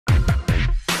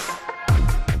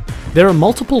There are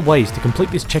multiple ways to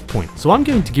complete this checkpoint, so I'm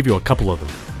going to give you a couple of them.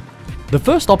 The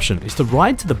first option is to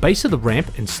ride to the base of the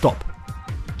ramp and stop.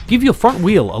 Give your front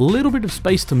wheel a little bit of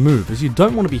space to move as you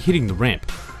don't want to be hitting the ramp.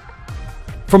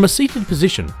 From a seated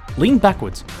position, lean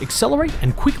backwards, accelerate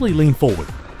and quickly lean forward.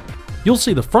 You'll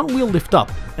see the front wheel lift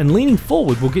up, and leaning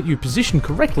forward will get you positioned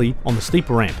correctly on the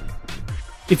steeper ramp.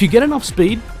 If you get enough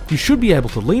speed, you should be able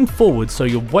to lean forward so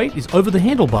your weight is over the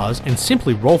handlebars and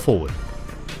simply roll forward.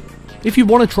 If you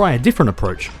want to try a different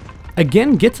approach,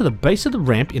 again get to the base of the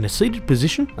ramp in a seated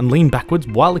position and lean backwards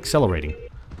while accelerating.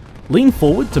 Lean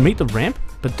forward to meet the ramp,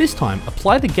 but this time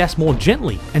apply the gas more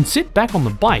gently and sit back on the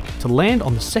bike to land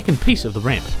on the second piece of the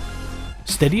ramp.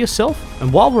 Steady yourself,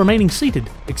 and while remaining seated,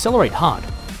 accelerate hard.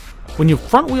 When your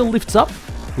front wheel lifts up,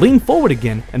 lean forward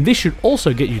again, and this should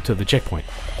also get you to the checkpoint.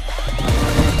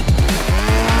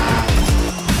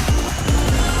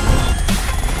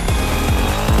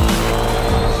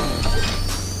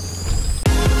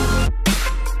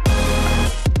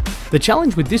 The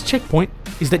challenge with this checkpoint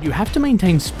is that you have to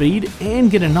maintain speed and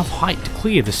get enough height to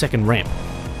clear the second ramp.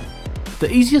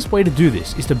 The easiest way to do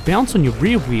this is to bounce on your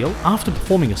rear wheel after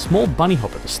performing a small bunny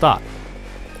hop at the start.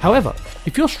 However,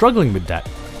 if you're struggling with that,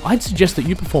 I'd suggest that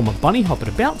you perform a bunny hop at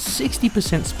about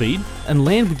 60% speed and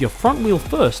land with your front wheel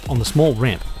first on the small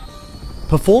ramp.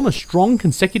 Perform a strong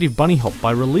consecutive bunny hop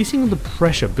by releasing the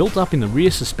pressure built up in the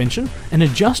rear suspension and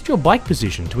adjust your bike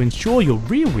position to ensure your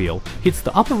rear wheel hits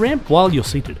the upper ramp while you're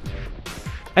seated.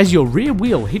 As your rear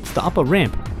wheel hits the upper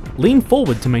ramp, lean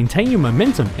forward to maintain your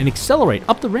momentum and accelerate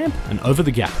up the ramp and over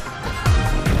the gap.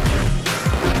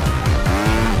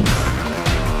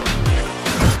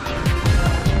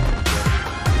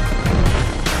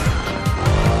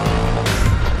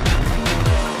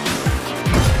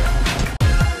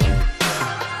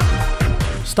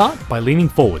 Start by leaning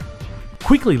forward.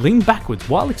 Quickly lean backwards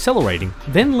while accelerating,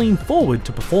 then lean forward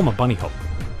to perform a bunny hop.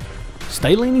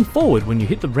 Stay leaning forward when you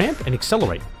hit the ramp and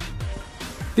accelerate.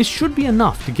 This should be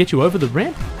enough to get you over the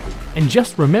ramp, and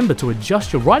just remember to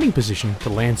adjust your riding position to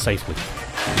land safely.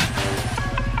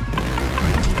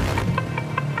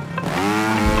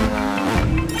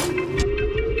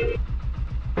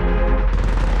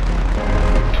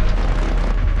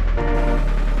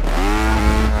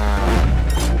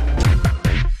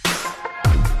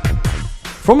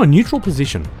 From a neutral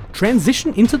position,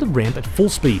 transition into the ramp at full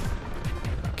speed.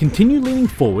 Continue leaning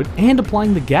forward and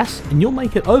applying the gas, and you'll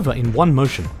make it over in one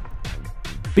motion.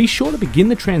 Be sure to begin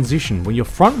the transition when your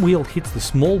front wheel hits the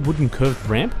small wooden curved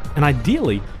ramp, and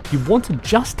ideally, you want to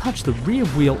just touch the rear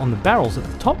wheel on the barrels at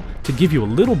the top to give you a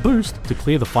little boost to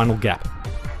clear the final gap.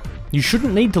 You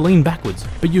shouldn't need to lean backwards,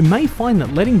 but you may find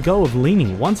that letting go of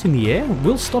leaning once in the air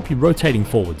will stop you rotating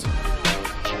forwards.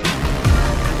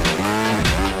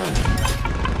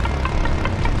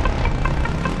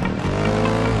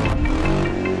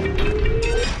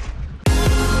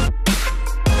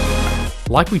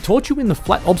 Like we taught you in the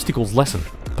flat obstacles lesson,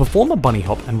 perform a bunny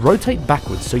hop and rotate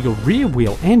backwards so your rear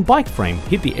wheel and bike frame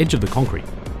hit the edge of the concrete.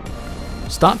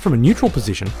 Start from a neutral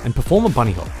position and perform a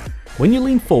bunny hop. When you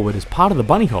lean forward as part of the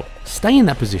bunny hop, stay in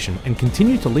that position and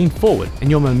continue to lean forward, and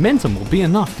your momentum will be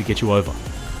enough to get you over.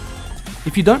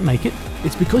 If you don't make it,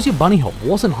 it's because your bunny hop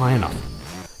wasn't high enough.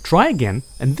 Try again,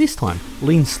 and this time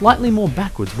lean slightly more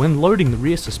backwards when loading the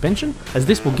rear suspension, as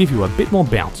this will give you a bit more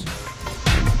bounce.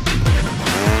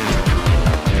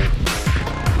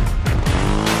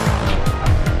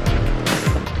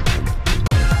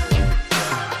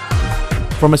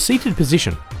 From a seated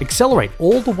position, accelerate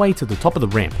all the way to the top of the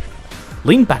ramp.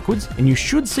 Lean backwards and you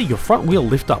should see your front wheel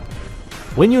lift up.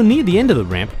 When you're near the end of the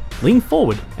ramp, lean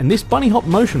forward, and this bunny hop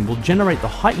motion will generate the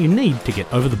height you need to get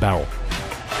over the barrel.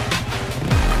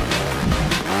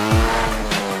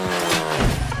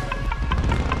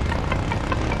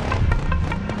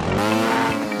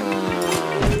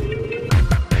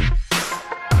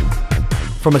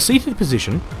 From a seated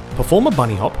position, perform a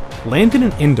bunny hop, land in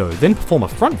an endo, then perform a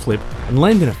front flip and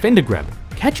land in a fender grab.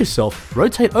 Catch yourself,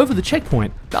 rotate over the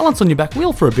checkpoint, balance on your back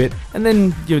wheel for a bit, and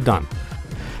then you're done.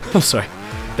 Oh, sorry,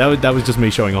 that was just me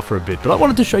showing off for a bit, but I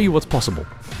wanted to show you what's possible.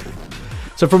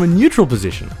 So from a neutral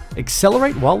position,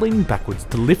 accelerate while leaning backwards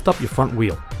to lift up your front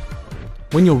wheel.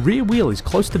 When your rear wheel is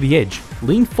close to the edge,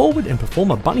 lean forward and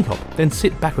perform a bunny hop, then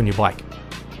sit back on your bike.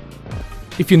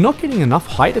 If you're not getting enough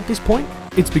height at this point,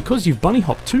 it's because you've bunny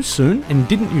hopped too soon and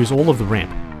didn't use all of the ramp.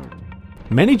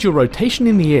 Manage your rotation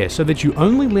in the air so that you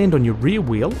only land on your rear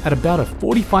wheel at about a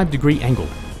 45-degree angle.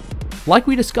 Like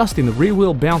we discussed in the rear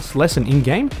wheel bounce lesson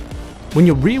in-game, when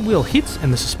your rear wheel hits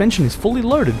and the suspension is fully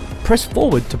loaded, press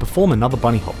forward to perform another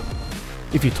bunny hop.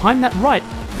 If you time that right,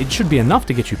 it should be enough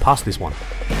to get you past this one.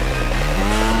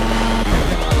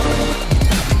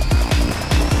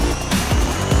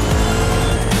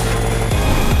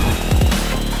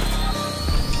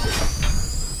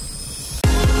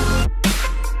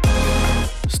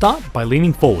 Start by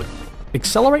leaning forward.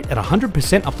 Accelerate at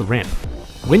 100% up the ramp.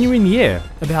 When you're in the air,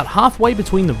 about halfway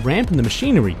between the ramp and the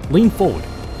machinery, lean forward.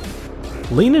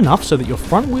 Lean enough so that your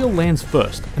front wheel lands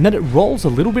first and that it rolls a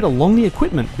little bit along the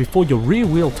equipment before your rear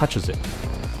wheel touches it.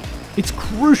 It's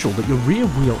crucial that your rear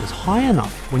wheel is high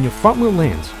enough when your front wheel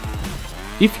lands.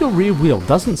 If your rear wheel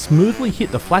doesn't smoothly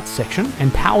hit the flat section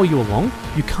and power you along,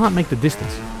 you can't make the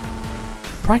distance.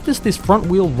 Practice this front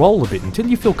wheel roll a bit until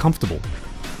you feel comfortable.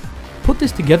 Put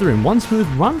this together in one smooth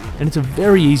run and it's a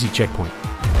very easy checkpoint.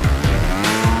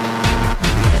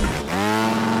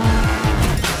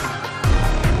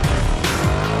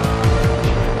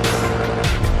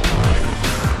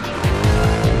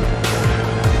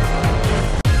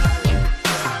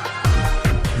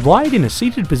 Ride in a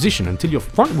seated position until your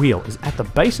front wheel is at the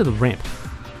base of the ramp.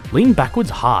 Lean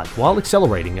backwards hard while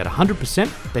accelerating at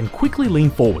 100%, then quickly lean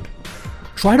forward.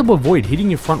 Try to avoid hitting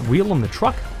your front wheel on the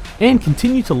truck and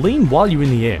continue to lean while you're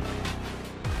in the air.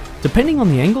 Depending on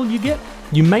the angle you get,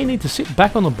 you may need to sit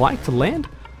back on the bike to land,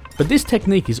 but this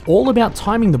technique is all about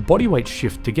timing the body weight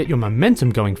shift to get your momentum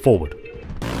going forward.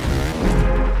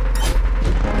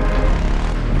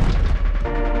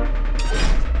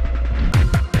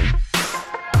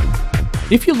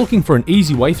 If you're looking for an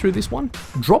easy way through this one,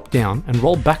 drop down and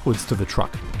roll backwards to the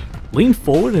truck. Lean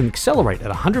forward and accelerate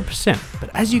at 100%, but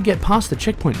as you get past the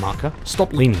checkpoint marker,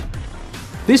 stop leaning.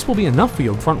 This will be enough for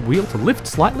your front wheel to lift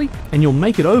slightly and you'll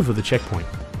make it over the checkpoint.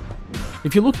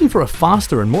 If you're looking for a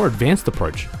faster and more advanced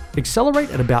approach,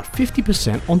 accelerate at about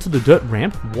 50% onto the dirt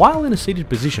ramp while in a seated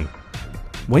position.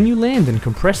 When you land and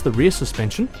compress the rear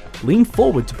suspension, lean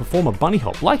forward to perform a bunny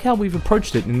hop like how we've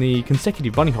approached it in the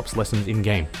consecutive bunny hops lessons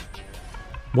in-game.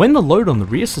 When the load on the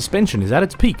rear suspension is at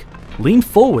its peak, lean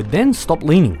forward then stop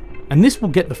leaning, and this will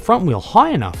get the front wheel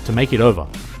high enough to make it over.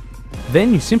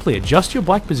 Then you simply adjust your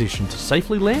bike position to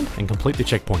safely land and complete the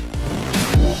checkpoint.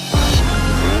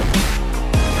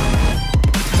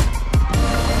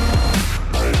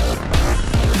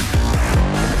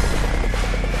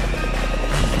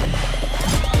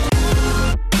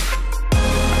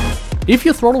 If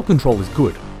your throttle control is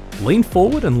good, lean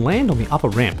forward and land on the upper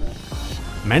ramp.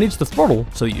 Manage the throttle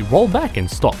so that you roll back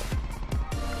and stop.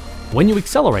 When you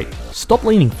accelerate, stop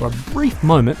leaning for a brief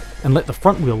moment and let the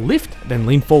front wheel lift, then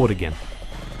lean forward again.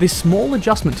 This small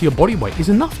adjustment to your body weight is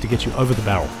enough to get you over the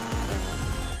barrel.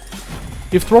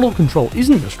 If throttle control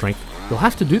isn't your strength, you'll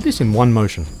have to do this in one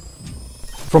motion.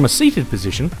 From a seated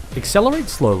position, accelerate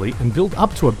slowly and build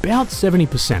up to about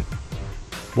 70%.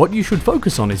 What you should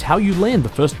focus on is how you land the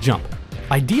first jump.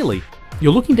 Ideally,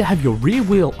 you're looking to have your rear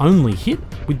wheel only hit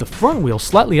with the front wheel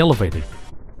slightly elevated.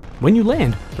 When you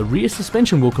land, the rear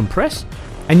suspension will compress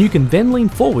and you can then lean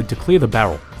forward to clear the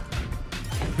barrel.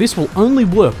 This will only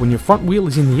work when your front wheel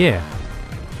is in the air.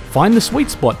 Find the sweet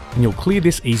spot and you'll clear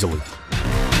this easily.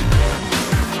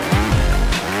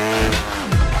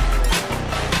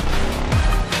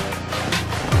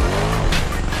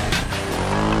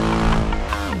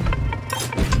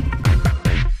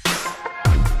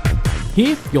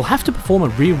 Here, you'll have to perform a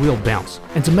rear wheel bounce,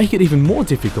 and to make it even more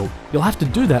difficult, you'll have to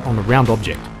do that on a round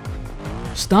object.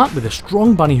 Start with a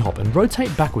strong bunny hop and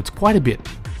rotate backwards quite a bit.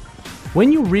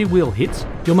 When your rear wheel hits,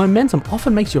 your momentum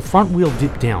often makes your front wheel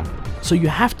dip down, so you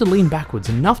have to lean backwards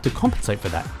enough to compensate for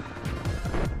that.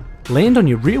 Land on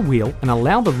your rear wheel and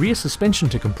allow the rear suspension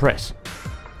to compress.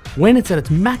 When it's at its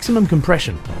maximum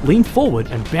compression, lean forward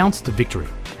and bounce to victory.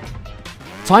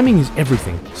 Timing is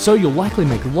everything, so you'll likely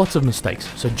make lots of mistakes,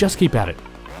 so just keep at it.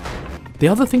 The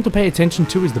other thing to pay attention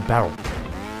to is the barrel.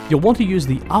 You'll want to use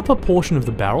the upper portion of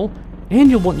the barrel, and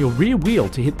you'll want your rear wheel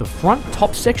to hit the front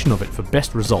top section of it for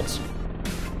best results.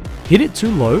 Hit it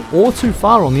too low or too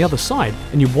far on the other side,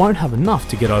 and you won't have enough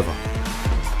to get over.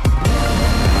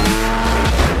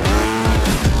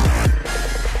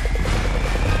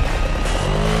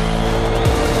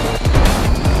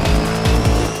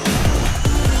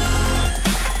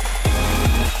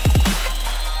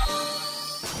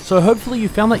 So hopefully you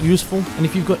found that useful, and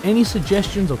if you've got any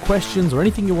suggestions or questions or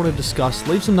anything you want to discuss,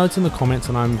 leave some notes in the comments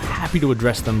and I'm happy to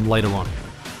address them later on.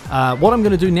 What I'm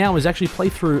going to do now is actually play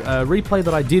through a replay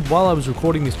that I did while I was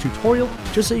recording this tutorial,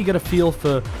 just so you get a feel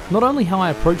for not only how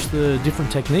I approach the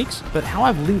different techniques, but how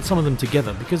I've linked some of them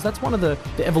together, because that's one of the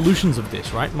evolutions of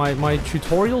this, right? My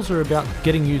tutorials are about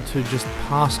getting you to just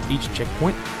pass each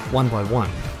checkpoint one by one.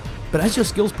 But as your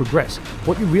skills progress,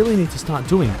 what you really need to start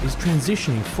doing is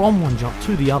transitioning from one jump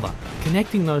to the other,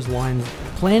 connecting those lines,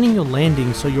 planning your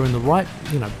landing so you're in the right,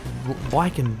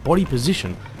 bike and body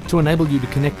position to enable you to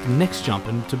connect the next jump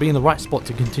and to be in the right spot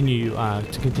to continue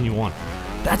on.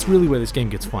 That's really where this game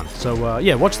gets fun. So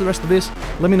yeah, watch the rest of this,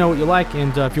 let me know what you like,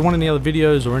 and if you want any other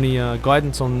videos or any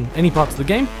guidance on any parts of the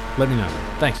game, let me know.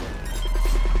 Thanks.